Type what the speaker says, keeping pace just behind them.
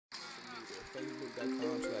I'm a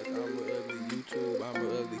ugly YouTube, I'm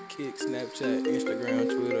a ugly kick, Snapchat,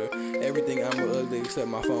 Instagram, Twitter, everything I'm a ugly except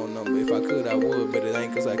my phone number. If I could, I would, but it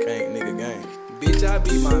ain't cause I can't, nigga gang. Bitch, I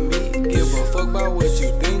beat my meat, give a fuck about what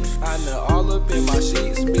you think. I know all up in my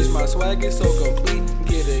sheets, bitch, my swag is so complete.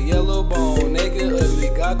 Get a yellow bone, naked, ugly,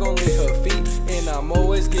 God gon' lick her feet. And I'm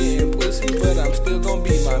always getting pussy, but I'm still gon'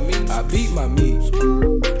 beat my meat. I beat my meat,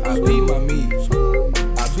 I beat my meat,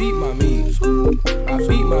 I beat my meat, I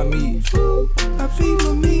beat my meat, I beat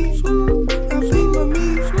my meat, I beat my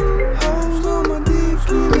meat. Hoes on my dick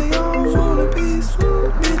and they all want a piece.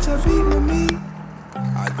 Bitch, I beat my meat.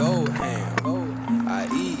 I go ham, I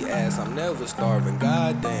eat ass, I'm never starving,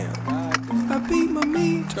 goddamn. I beat my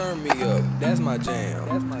meat, turn me up, that's my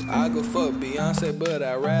jam. I go fuck Beyonce, but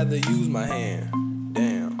I'd rather use my hand.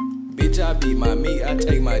 Damn. Bitch, I beat my meat, I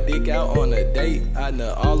take my dick out on a date. I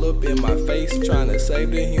nut all up in my face, tryna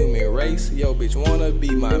save the human race. Yo, bitch wanna be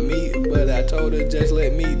my meat, but I told her just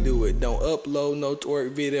let me do it. Don't upload no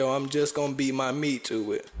twerk video, I'm just gonna beat my meat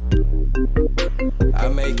to it. I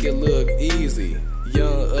make it look easy.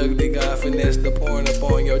 Young ugly guy finesse the porn up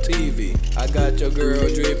on your TV. I got your girl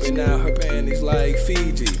dripping out her panties like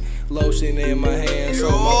Fiji. Lotion in my hand so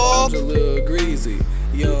my palms a little greasy.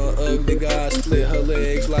 Young ugly guy split her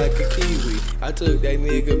legs like a kiwi. I took that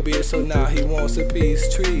nigga bitch, so now he wants a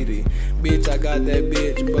peace treaty. Bitch, I got that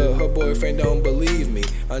bitch, but her boyfriend don't believe me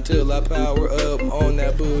until I power up on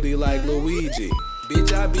that booty like Luigi.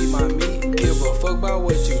 Bitch, I beat my meat, give a fuck about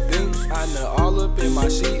what you think. I nut all up in my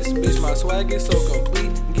sheets, bitch, my swag is so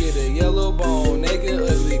complete. Get a yellow bone, naked,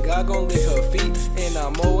 ugly, God gon' lick her feet. And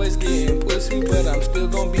I'm always getting pussy, but I'm still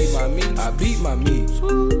gon' beat my meat. I beat my meat,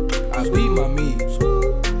 I beat my meat,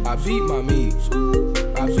 I beat my meat,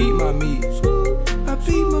 I beat my meat, I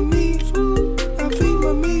beat my meat, I beat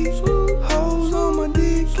my meat. Hoes on my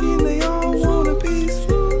dick and they all want a piece.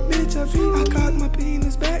 Bitch, I cock my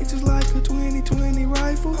penis back just like a 2020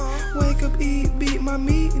 rifle. Wake up, eat, beat my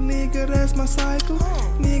meat, nigga, that's my cycle.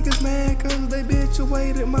 Niggas mad cause they bitch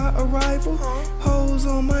awaited my arrival. Hoes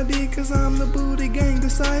on my dick cause I'm the booty gang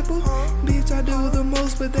disciple. Bitch, I do the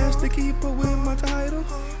most, but that's to keep her with my title.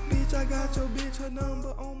 Bitch, I got your bitch, her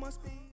number on my speed.